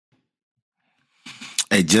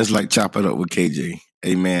Hey, just like Chop It Up with KJ.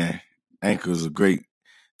 Hey, man, Anchor is a great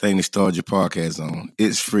thing to start your podcast on.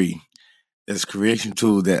 It's free. It's a creation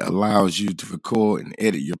tool that allows you to record and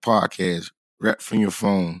edit your podcast right from your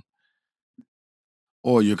phone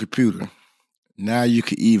or your computer. Now you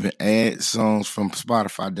can even add songs from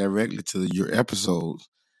Spotify directly to your episodes.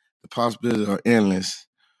 The possibilities are endless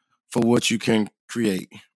for what you can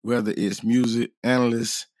create, whether it's music,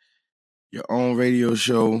 analysts, your own radio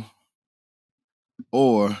show,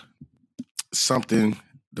 or something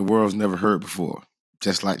the world's never heard before,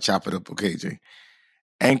 just like Chop It Up with KJ.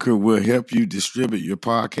 Anchor will help you distribute your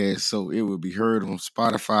podcast so it will be heard on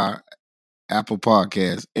Spotify, Apple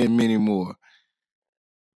Podcasts, and many more.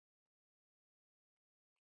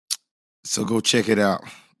 So go check it out.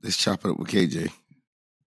 Let's Chop It Up with KJ.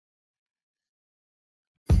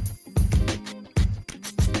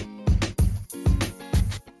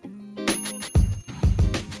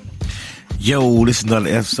 Yo, this is another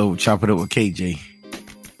episode of Chop It Up with KJ.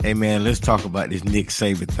 Hey, man, let's talk about this Nick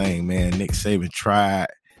Saban thing, man. Nick Saban tried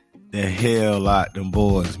the hell out them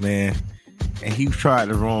boys, man. And he tried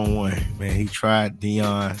the wrong one, man. He tried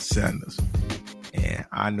Deion Sanders. And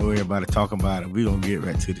I know everybody talking about it. We're going to get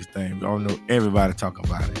right to this thing. We all know everybody talking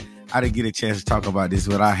about it. I didn't get a chance to talk about this,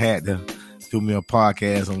 but I had to do me a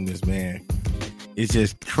podcast on this, man. It's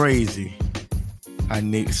just crazy how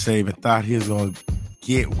Nick Saban thought he was going to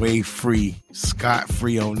get way free,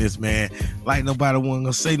 scot-free on this, man. Like nobody wasn't going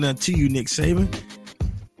to say nothing to you, Nick Saban.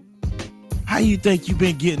 How you think you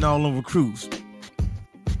been getting all them recruits?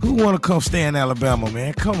 Who want to come stay in Alabama,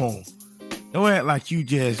 man? Come on. Don't act like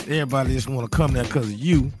everybody just want to come there because of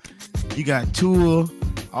you. You got Tua,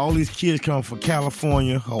 all these kids come from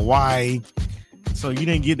California, Hawaii. So you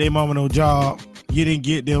didn't get their mama no job. You didn't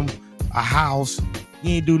get them a house.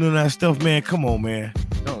 You ain't do none of that stuff, man. Come on, man.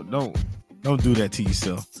 Don't do that to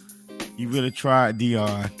yourself. You really tried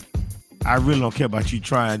Deion. I really don't care about you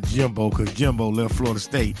trying Jimbo because Jimbo left Florida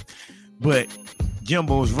State. But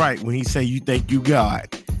Jimbo's right when he say you think you God.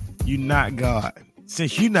 You not God.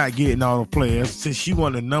 Since you not getting all the players, since you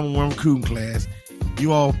won the number one recruiting class,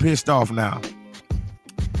 you all pissed off now.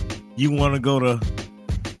 You want to go to,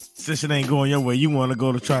 since it ain't going your way, you want to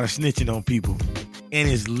go to try to snitching on people. And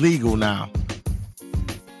it's legal now.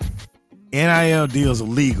 NIL deals are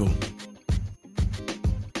legal.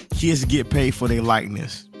 Kids get paid for their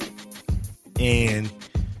likeness. And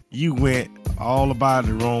you went all about it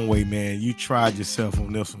the wrong way, man. You tried yourself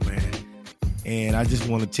on this one, man. And I just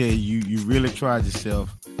want to tell you, you really tried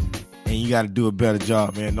yourself. And you got to do a better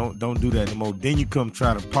job, man. Don't do that no more. Then you come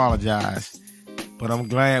try to apologize. But I'm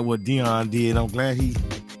glad what Deion did. I'm glad he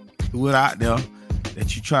threw it out there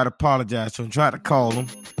that you try to apologize to him, try to call him.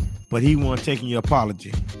 But he wasn't taking your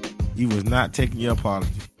apology. He was not taking your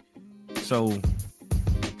apology. So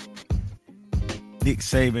Nick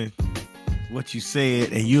Saban, what you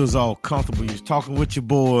said, and you was all comfortable. You was talking with your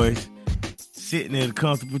boys, sitting in a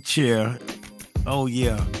comfortable chair. Oh,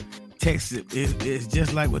 yeah. Texas, it's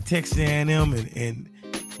just like what Texas A&M and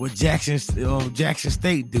what Jackson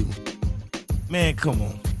State do. Man, come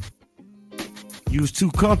on. You was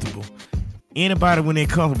too comfortable. Anybody, when they're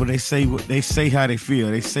comfortable, they say how they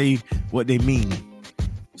feel. They say what they mean.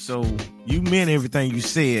 So you meant everything you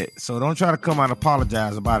said. So don't try to come out and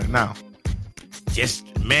apologize about it now.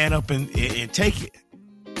 Just man up and take it.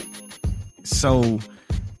 So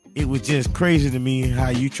it was just crazy to me how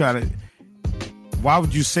you try to. Why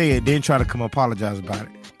would you say it, then try to come apologize about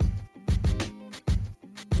it?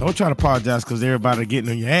 Don't try to apologize because everybody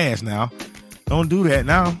getting on your ass now. Don't do that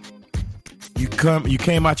now. You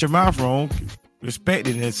came out your mouth wrong. Respect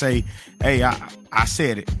it and say, "Hey, I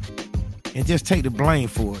said it," and just take the blame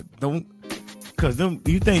for it. Don't, because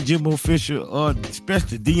you think Jimbo Fisher or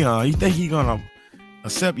especially Deion, you think he gonna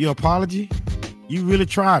accept your apology? You really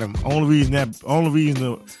tried him. Only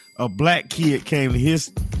reason a black kid came to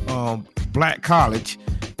his black college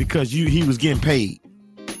because he was getting paid.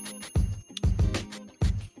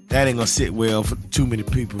 That ain't gonna sit well for too many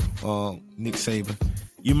people, Nick Saban.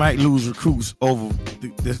 You might lose recruits over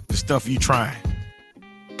the stuff you trying.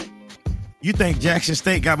 You think Jackson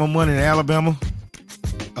State got more money than Alabama?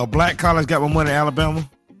 A black college got more money than Alabama?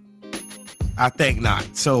 I think not.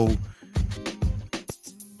 So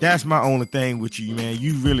that's my only thing with you, man.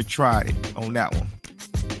 You really tried it on that one.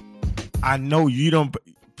 I know you don't.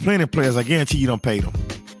 Plenty of players, I guarantee you don't pay them.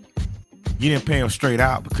 You didn't pay them straight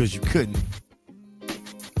out because you couldn't.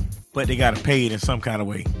 But they got paid in some kind of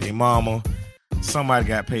way. Their mama, somebody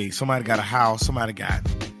got paid. Somebody got a house. Somebody got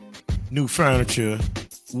new furniture.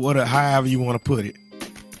 However you want to put it.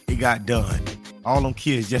 It got done. All them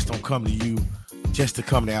kids just don't come to you just to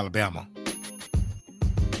come to Alabama.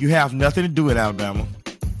 You have nothing to do with Alabama.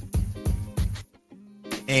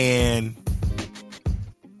 and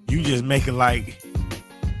you just make it like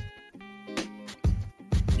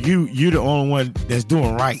you're the only one that's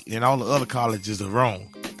doing right, and all the other colleges are wrong.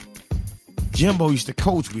 Jimbo used to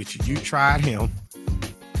coach with you. You tried him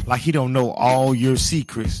like he don't know all your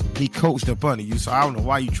secrets. He coached up under you, so I don't know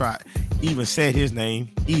why you tried even said his name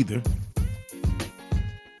either.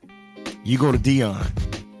 You go to Dion.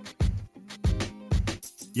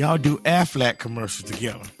 Y'all do Aflac commercials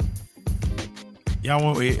together. Y'all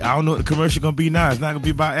want? I don't know what the commercial gonna be now. It's not gonna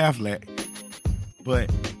be about Aflac,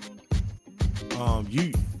 but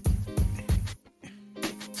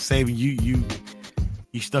Saban,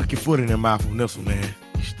 you stuck your foot in your mouth on this one, man.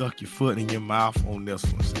 You stuck your foot in your mouth on this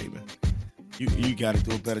one, Saban. You got to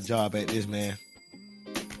do a better job at this, man.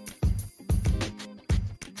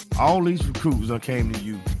 All these recruits that came to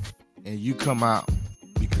you, and you come out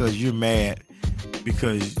because you're mad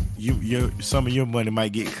because some of your money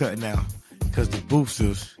might get cut now because the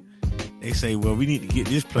boosters, they say, well, we need to get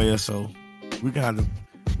this player, so we're gonna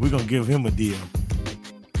give him a deal.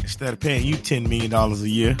 Instead of paying you $10 million a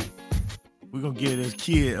year, we're going to give this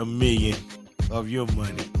kid $1 million of your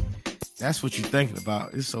money. That's what you're thinking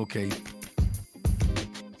about. It's okay.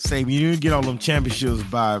 Say, you didn't get all them championships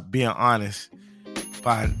by being honest,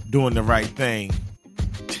 by doing the right thing.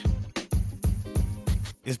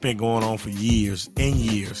 It's been going on for years and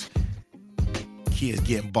years. Kids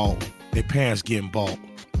getting bought. Their parents getting bought.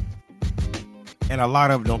 And a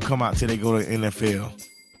lot of them don't come out till they go to the NFL.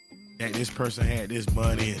 That this person had this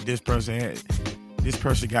money and this person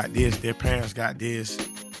got this, their parents got this,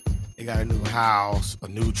 they got a new house, a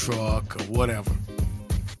new truck, or whatever.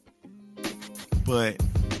 But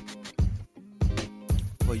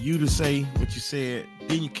for you to say what you said,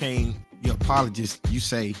 then you came, your apologist, you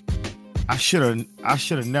say, I should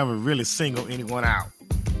have never really singled anyone out.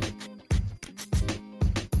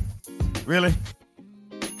 Really?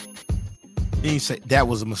 Then you say that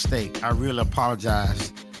was a mistake. I really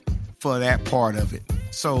apologize for that part of it.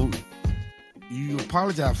 So you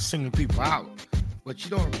apologize for singling people out, but you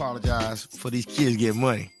don't apologize for these kids getting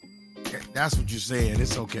money. That's what you're saying.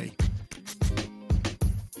 It's okay.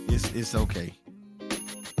 It's okay.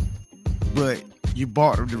 But you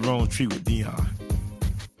barked up the wrong tree with Dion.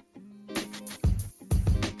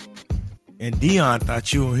 And Dion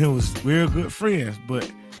thought you and him was real good friends,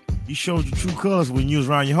 but you showed your true colors when you was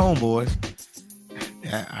around your homeboys.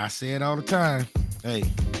 I say it all the time. Hey,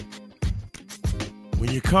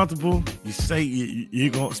 when you're comfortable, you say you're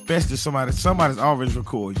going, especially somebody's always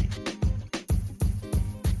recording you.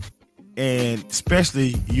 And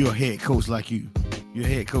especially you're a head coach like you. You're a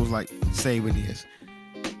head coach like Saban is.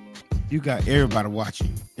 You got everybody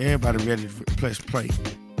watching. Everybody ready to play.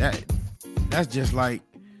 That's just like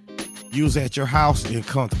you was at your house and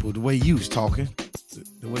comfortable. The way you was talking.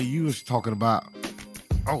 The way you was talking about,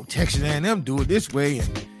 oh, Texas A&M do it this way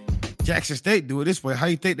and Jackson State do it this way. How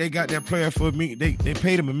you think they got that player for me? They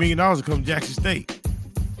paid him $1 million to come to Jackson State.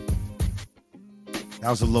 That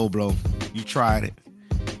was a low blow. You tried it.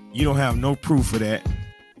 You don't have no proof of that.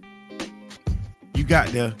 You got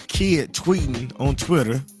the kid tweeting on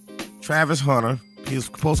Twitter, Travis Hunter, he was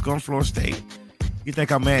supposed to go to Florida State. You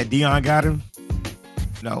think I'm mad Dion got him?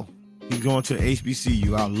 No. He's going to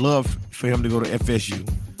HBCU. I'd love for him to go to FSU,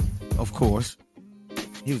 of course.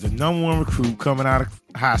 He was the #1 recruit coming out of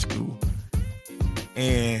high school.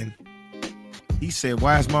 And he said,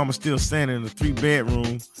 why is mama still standing in a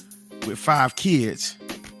 3-bedroom with 5 kids?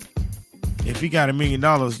 If he got $1 million,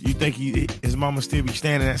 you think his mama still be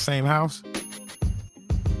standing in that same house?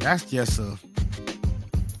 That's just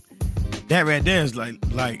that right there is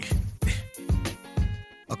like,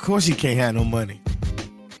 of course he can't have no money.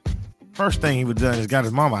 First thing he would have done is got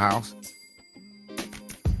his mama a house.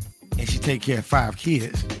 And she take care of 5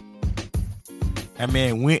 kids. That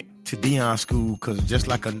man went to Dion school because just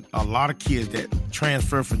like a lot of kids that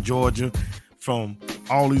transfer from Georgia, from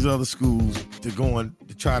all these other schools to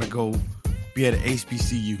try to go be at an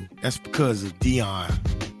HBCU. That's because of Dion.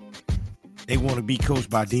 They want to be coached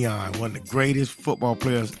by Dion, one of the greatest football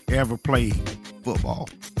players ever played football.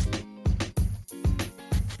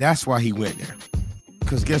 That's why he went there.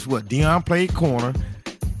 Because guess what? Dion played corner.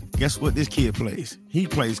 Guess what this kid plays? He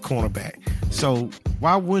plays cornerback. So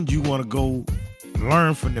why wouldn't you want to go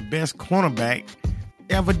learn from the best cornerback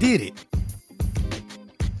ever did it?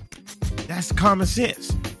 That's common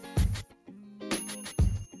sense.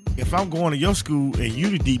 If I'm going to your school and you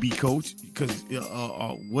the DB coach, because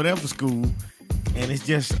whatever school, and it's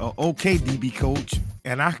just an okay DB coach,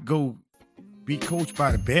 and I could go be coached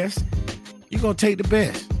by the best, you're going to take the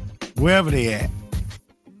best, wherever they at.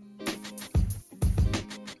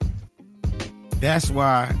 That's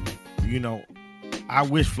why, I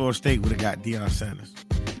wish Florida State would have got Deion Sanders.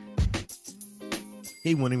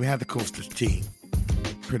 He wouldn't even have to coach this team,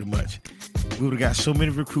 pretty much. We would have got so many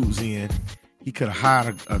recruits in. He could have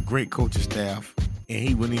hired a great coaching staff, and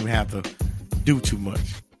he wouldn't even have to do too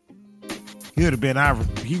much. He would have been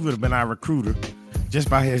our recruiter just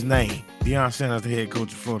by his name. Deion Sanders, the head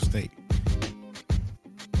coach of Florida State.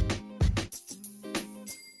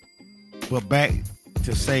 But back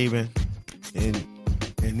to Saban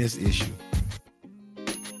and this issue.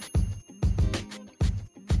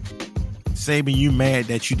 Saban, you mad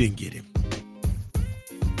that you didn't get him?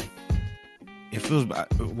 It feels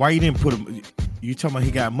why you didn't put him. You talking about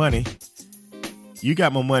he got money? You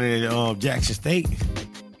got more money than Jackson State,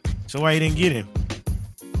 so why you didn't get him?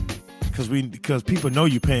 Because people know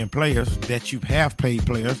you paying players, that you have paid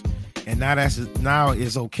players, and now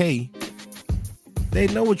it's okay. They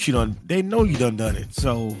know what you done. They know you done it.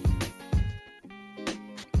 So,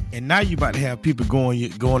 and now you about to have people go in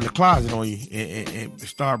the closet on you and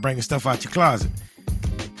start bringing stuff out your closet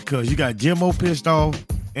because you got Jimbo pissed off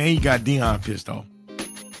and you got Deion pissed off.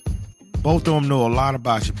 Both of them know a lot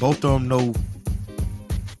about you. Both of them know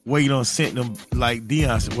where you done sent them, like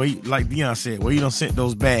Deion said, where you done sent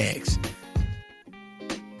those bags.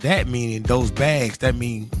 That meaning those bags, that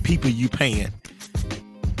mean people you paying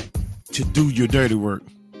to do your dirty work.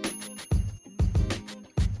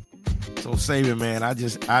 So Saban, man, I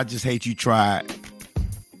just hate you tried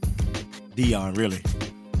Deion, really.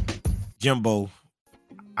 Jimbo,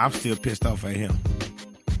 I'm still pissed off at him.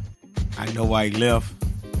 I know why he left,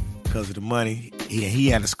 because of the money. He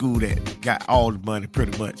had a school that got all the money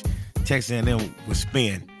pretty much. Texas A&M was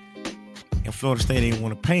spend, and Florida State didn't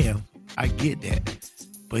want to pay him. I get that,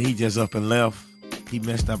 but he just up and left. He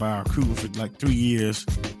messed up our recruiting for like 3 years,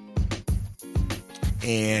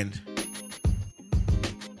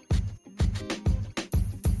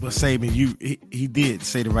 but Saban, he did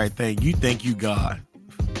say the right thing. You think you God,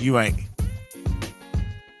 you ain't,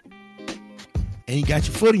 and you got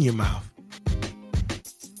your foot in your mouth.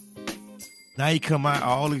 Now you come out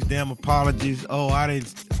all these damn apologies. Oh, I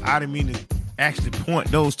didn't mean to actually point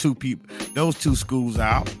those two schools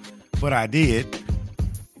out, but I did.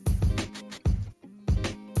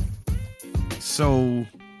 So,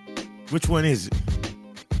 which one is it?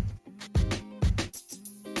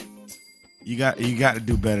 You got to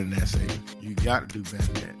do better than that, Saban. You got to do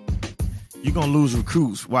better than that. You're gonna lose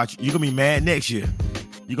recruits. Watch, you're gonna be mad next year.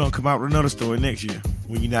 You're gonna come out with another story next year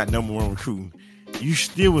when you're not number one recruiting. You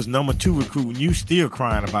still was number two recruiting. You still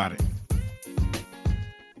crying about it.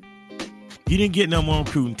 You didn't get number one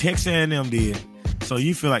recruiting. Texas A&M did. So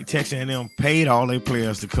you feel like Texas A&M paid all their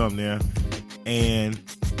players to come there, and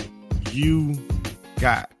you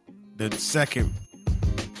got the second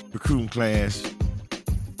recruiting class,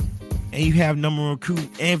 and you have number one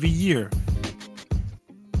recruiting every year.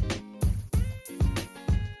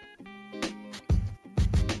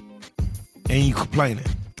 And you complaining.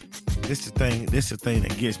 This is the thing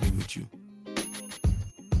that gets me with you.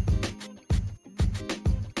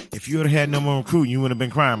 If you would have had number one recruiting, you wouldn't have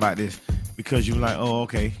been crying about this, because you were like, oh,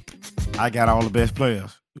 okay, I got all the best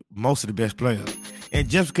players, most of the best players. And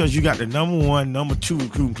just because you got the number one, number two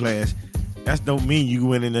recruiting class, that don't mean you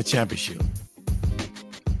win in the championship.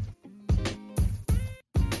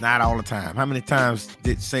 Not all the time. How many times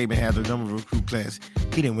did Saban have the number one recruit class?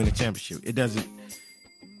 He didn't win a championship. It doesn't.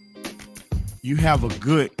 You can have a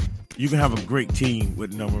great team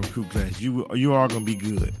with the number one recruit class. You are going to be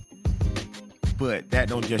good. But that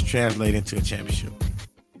don't just translate into a championship.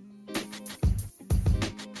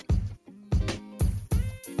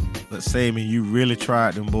 But Saban, you really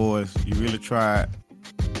tried them boys. You really tried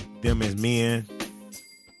them as men.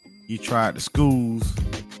 You tried the schools.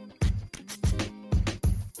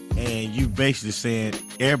 And you basically saying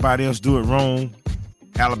everybody else do it wrong.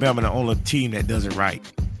 Alabama the only team that does it right.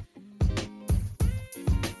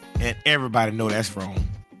 And everybody know that's wrong.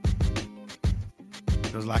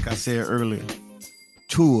 Because like I said earlier,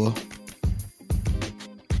 Tua,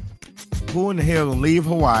 who in the hell gonna leave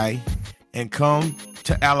Hawaii and come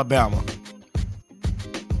to Alabama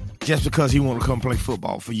just because he want to come play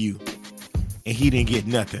football for you and he didn't get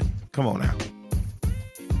nothing? Come on now.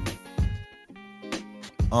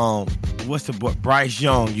 What's the boy? Bryce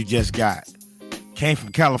Young you just got. Came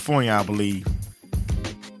from California, I believe.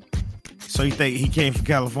 So you think he came from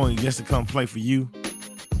California just to come play for you?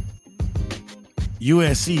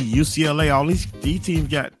 USC, UCLA, all these teams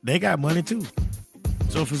got money too.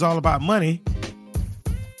 So if it's all about money,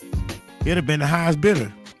 it'd have been the highest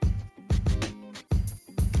bidder.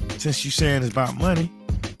 Since you saying it's about money.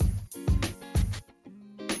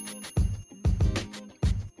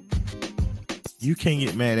 You can't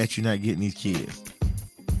get mad at you not getting these kids.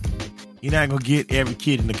 You're not gonna get every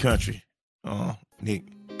kid in the country, Nick.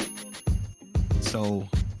 So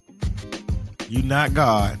you're not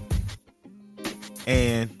God.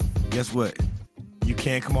 And guess what? You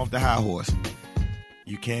can't come off the high horse.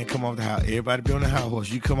 You can't come off the high. Everybody be on the high horse.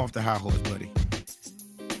 You come off the high horse, buddy.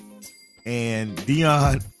 And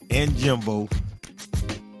Dion and Jimbo,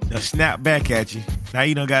 they'll snap back at you. Now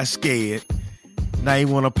you done got scared. Now you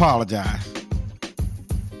want to apologize.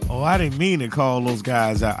 Oh, I didn't mean to call those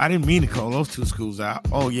guys out. I didn't mean to call those two schools out.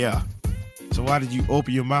 Oh, yeah. So why did you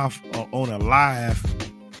open your mouth on a live?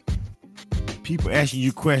 People asking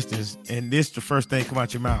you questions, and this the first thing come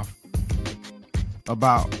out your mouth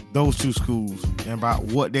about those two schools and about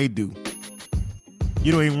what they do.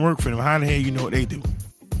 You don't even work for them. How in the hell you know what they do?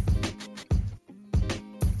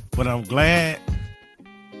 But I'm glad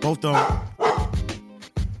both of them.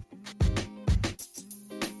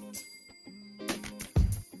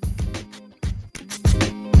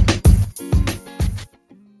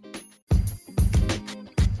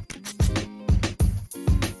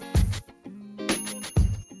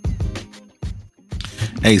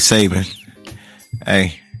 Hey, Saban.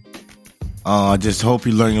 Hey. I just hope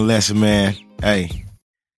you learn your lesson, man. Hey.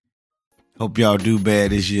 Hope y'all do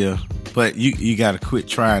bad this year. But you got to quit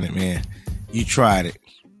trying it, man. You tried it.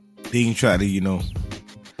 Then you try to,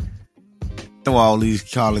 throw all these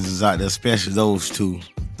colleges out there, especially those two.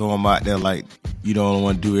 Throw them out there like you don't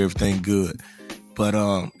want to do everything good. But,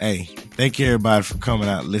 hey, thank you everybody for coming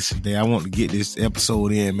out and listening today. I want to get this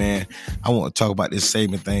episode in, man. I want to talk about this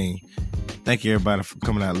Saban thing. Thank you everybody for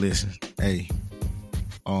coming out and listening. Hey,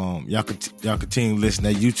 y'all continue to listen.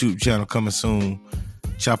 That YouTube channel coming soon.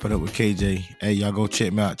 Chop It Up with KJ. Hey, y'all go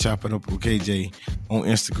check me out. Chop It Up with KJ on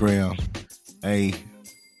Instagram. Hey,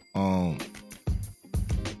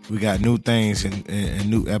 we got new things and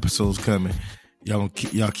new episodes coming. Y'all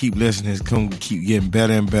keep listening. It's gonna keep getting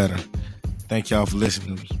better and better. Thank y'all for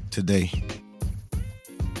listening today.